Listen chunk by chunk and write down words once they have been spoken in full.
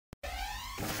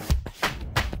Hey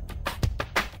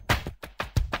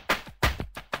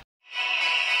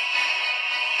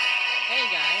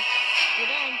guys,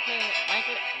 today I'm playing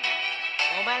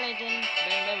Mobile Legends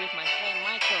with my friend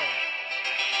Michael.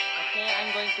 Okay,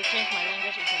 I'm going to change my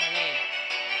language into Malay.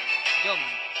 Jom.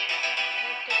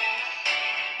 Okay guys.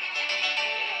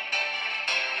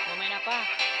 Mau main apa?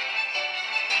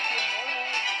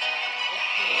 Boleh.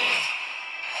 Okay.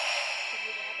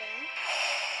 Video apa ya?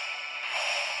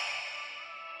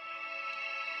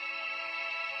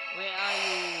 Where are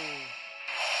you?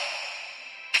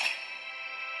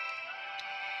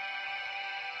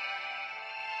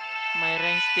 My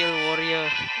rank still warrior.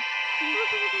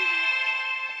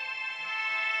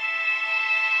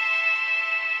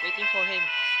 Waiting for him.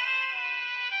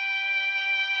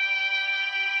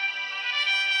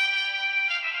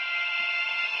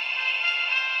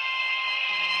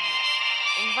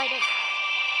 Invited.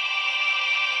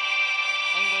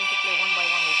 I'm going to play one by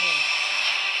one with him.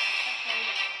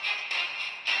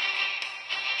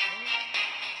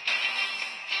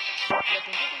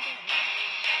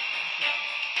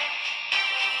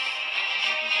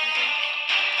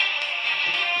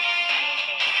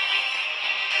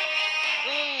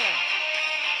 Where?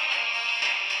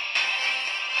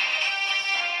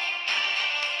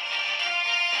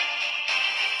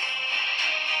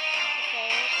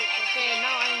 Okay,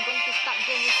 now I'm going to start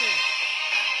game with him.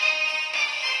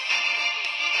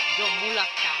 Jom mula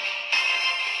kau.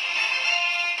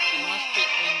 I must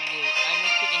speak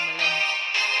in Malay.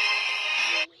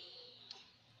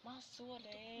 Masuk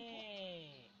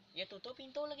deh. Ya tutup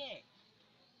pintu lagi.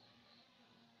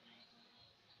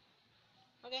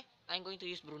 Okay, I'm going to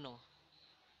use Bruno.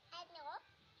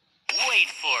 Wait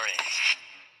for it.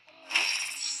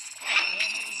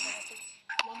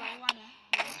 Mau main mana?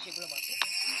 Masih belum masuk.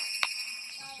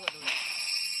 Masuk dulu.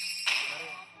 Baru.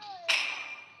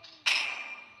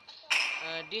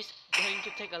 This going to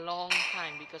take a long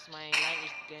time because my line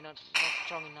is not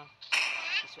strong enough.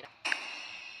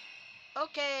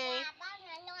 Okay.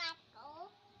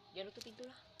 Jangan tutup pintu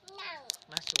lah.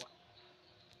 Masuk.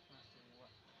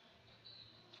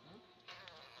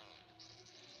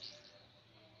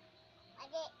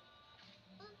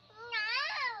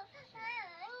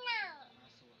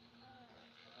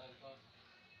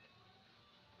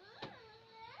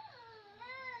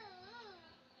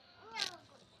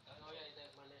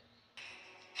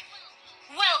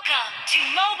 Welcome to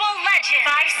Mobile Legends.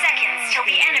 5 seconds till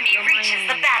the enemy reaches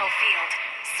the battlefield.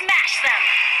 Smash them.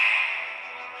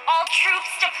 All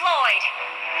troops deployed.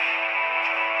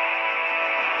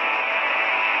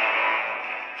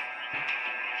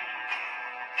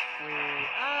 Where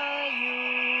are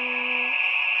you?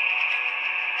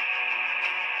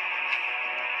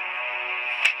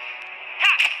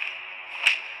 Ha!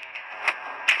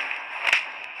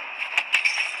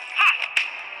 Ha!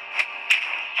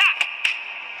 Ha!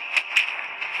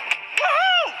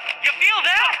 Woohoo! You feel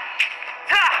that?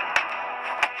 Ha!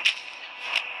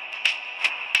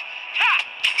 Ha!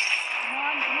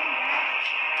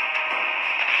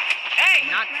 Hey,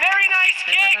 Not. very nice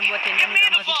Saya kick. akan buat channel Give ni me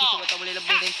lama the sikit ball. sebab tak boleh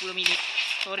lebih dari 10 minit.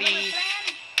 Sorry.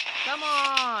 Come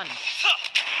on. Ha!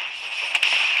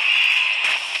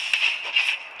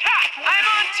 I'm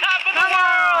on top of the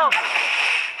world.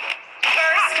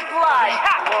 First blood.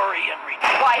 Glory and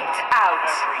wiped out.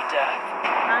 Every death.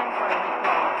 Time for a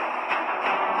recall.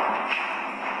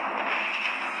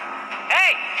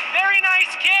 Hey, very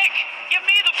nice kick. Give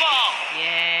me the ball.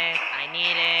 Yes, I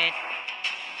need it.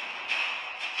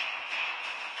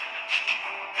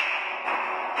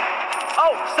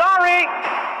 Oh, sorry.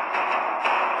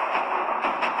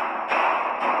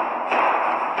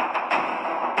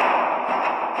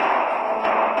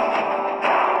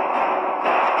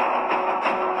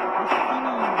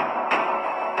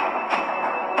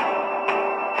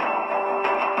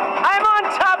 I'm on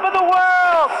top of the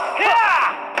world. Yeah.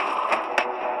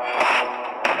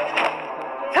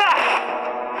 Ha!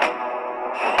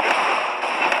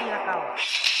 Matilah kau.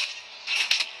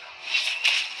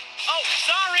 Oh,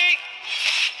 sorry.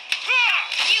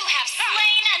 You have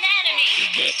slain an enemy.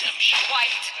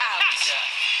 Wiped out.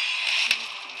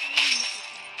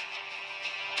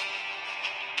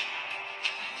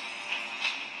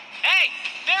 Hey,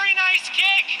 very nice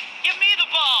kick. Give me the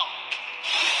ball.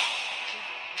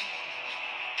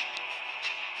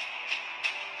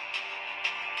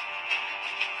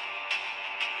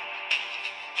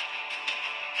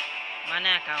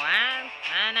 Mana kau, ah?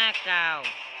 Mana kau?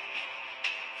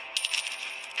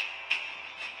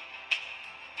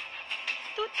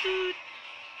 Tut tut.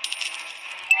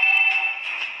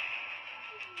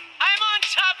 I'm on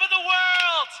top of the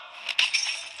world.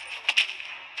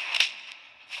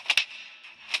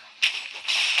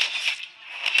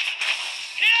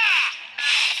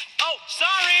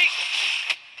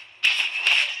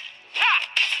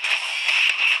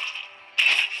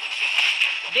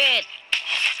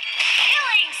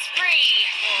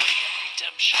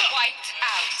 Wiped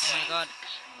out. Oh my god.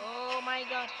 Oh my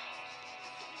god.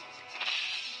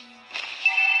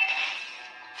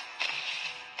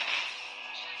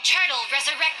 Turtle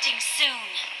resurrecting soon.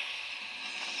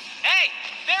 Hey,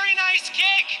 very nice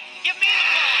kick. Give me the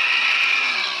ball.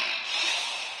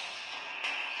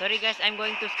 Sorry guys, I'm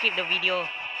going to skip the video.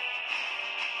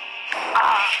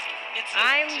 It's a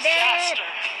I'm dead. disaster.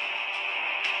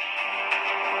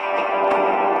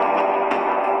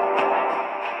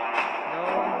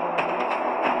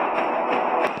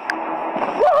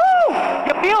 Woohoo!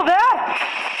 You feel that?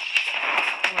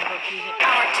 Oh my god, please.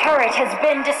 Our turret has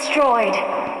been destroyed.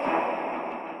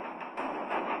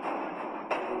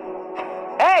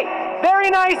 Hey, very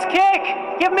nice kick.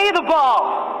 Give me the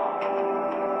ball.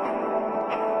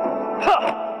 Huh.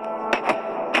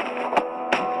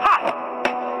 Ha.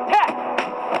 Heh.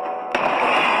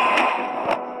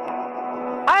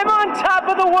 I'm on top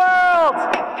of the world.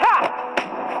 Ha.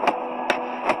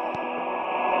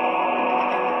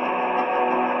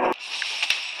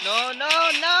 No, no,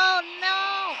 no, no.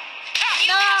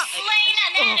 You have slain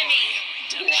an enemy.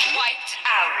 Wiped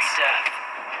out.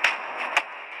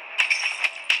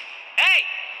 Hey,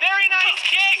 very nice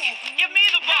kick. Give me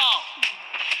the ball.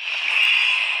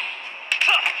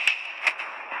 Huh.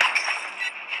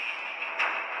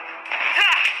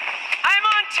 Ha. I'm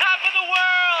on top of the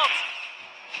world.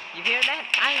 You hear that?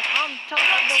 I'm on top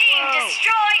Your of the team world.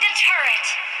 destroyed a turret.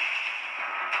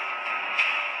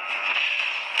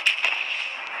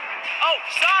 Oh,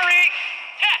 sorry.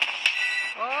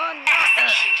 Heh. Oh no.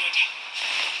 Executed.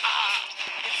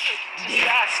 It's a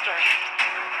disaster.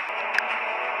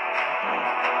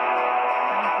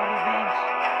 Time for revenge.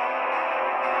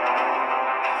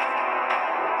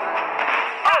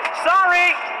 Oh, sorry.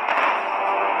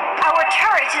 Our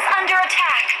turret is under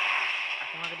attack.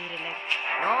 Aku nggak berdiri lag.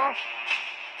 No.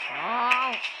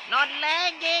 No. Not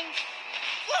lagging.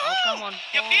 Oh come on.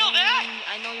 You feel that? phone.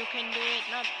 I know you can do it.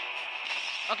 Not.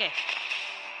 Okay.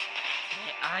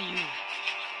 Where are you?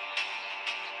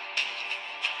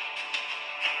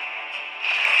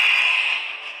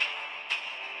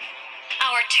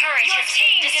 Our turret has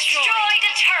been destroyed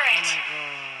a Oh turret. my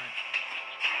god.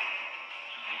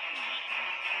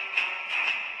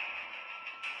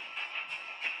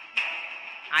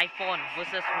 iPhone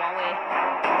versus Huawei.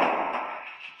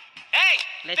 Hey,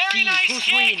 Let's very see nice who's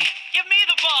kick. win. Give me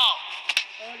the ball.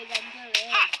 Oh, di ganjel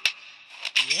ya. Ha.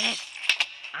 Yes.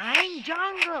 I'm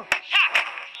jungle. Ha.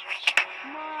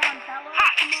 Come on, tower, Ha.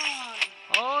 come on.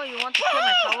 Oh, you want to kill my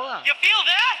Woohoo! tower? You feel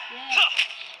that? Yeah. Huh.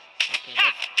 Okay,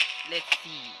 let's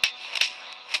see.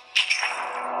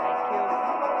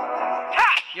 Ha.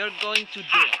 You're going to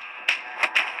do it.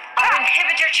 Our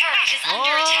inhibitor turret is Oh,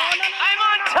 under attack. no, no, I'm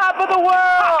on top of the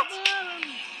world.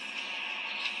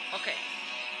 Okay.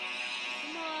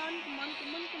 Come on, come on,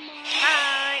 come on, come on.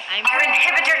 Hi, I'm Our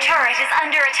inhibitor turret is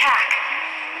under attack.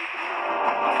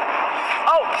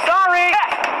 Oh, sorry.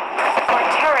 Our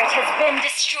turret has been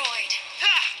destroyed.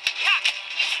 Ha. Ha.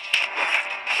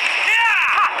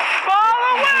 Yeah. Ball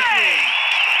away.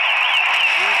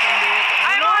 You can do it.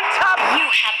 I'm on top. You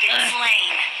have been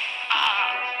slain.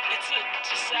 It's a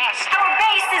disaster. Our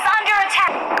base is under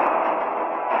attack.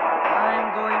 I'm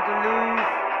going to lose.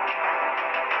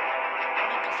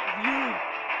 Because of you.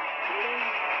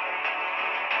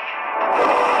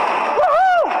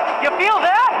 Woohoo! You feel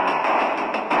that?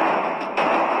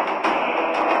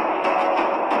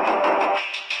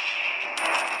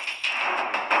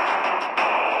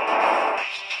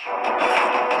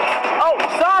 Oh,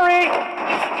 sorry.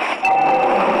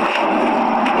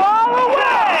 Ball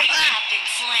away. You have been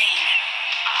slain.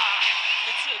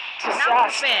 It's a Not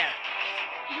disaster. fair.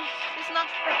 It's not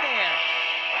fair.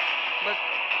 But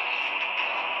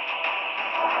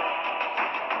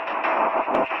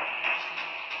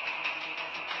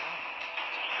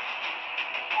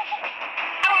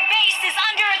Our base is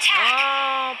under attack.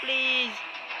 no, please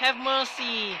have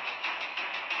mercy.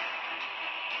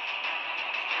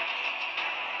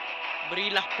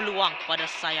 Berilah peluang kepada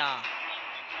saya.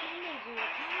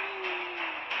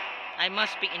 I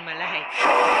must speak in Malay.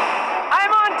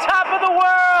 I'm on top of the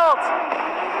world.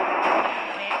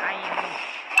 Where are you?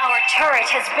 Our turret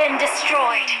has been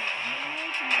destroyed.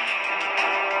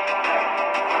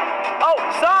 Oh,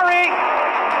 sorry.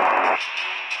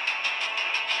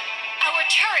 Our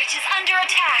turret is under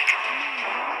attack.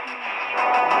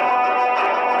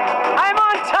 I'm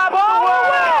on top of the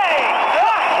world.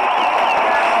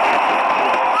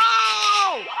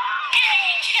 Oh!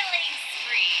 Enemy killing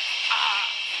spree.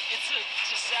 It's a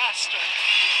disaster.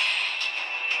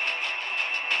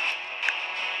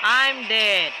 I'm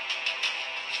dead.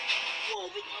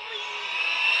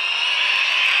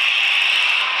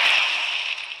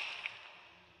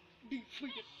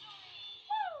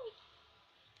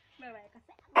 Bye bye các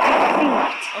bạn.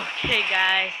 Okay,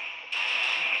 guys.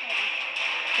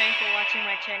 Thanks for watching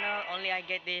my channel. Only I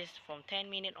get this from 10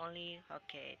 minutes only.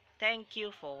 Okay. Thank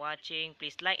you for watching.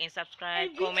 Please like and subscribe.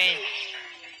 Comment.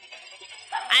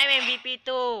 I'm MVP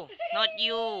too, not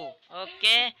you.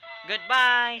 Okay.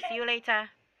 Goodbye. See you later.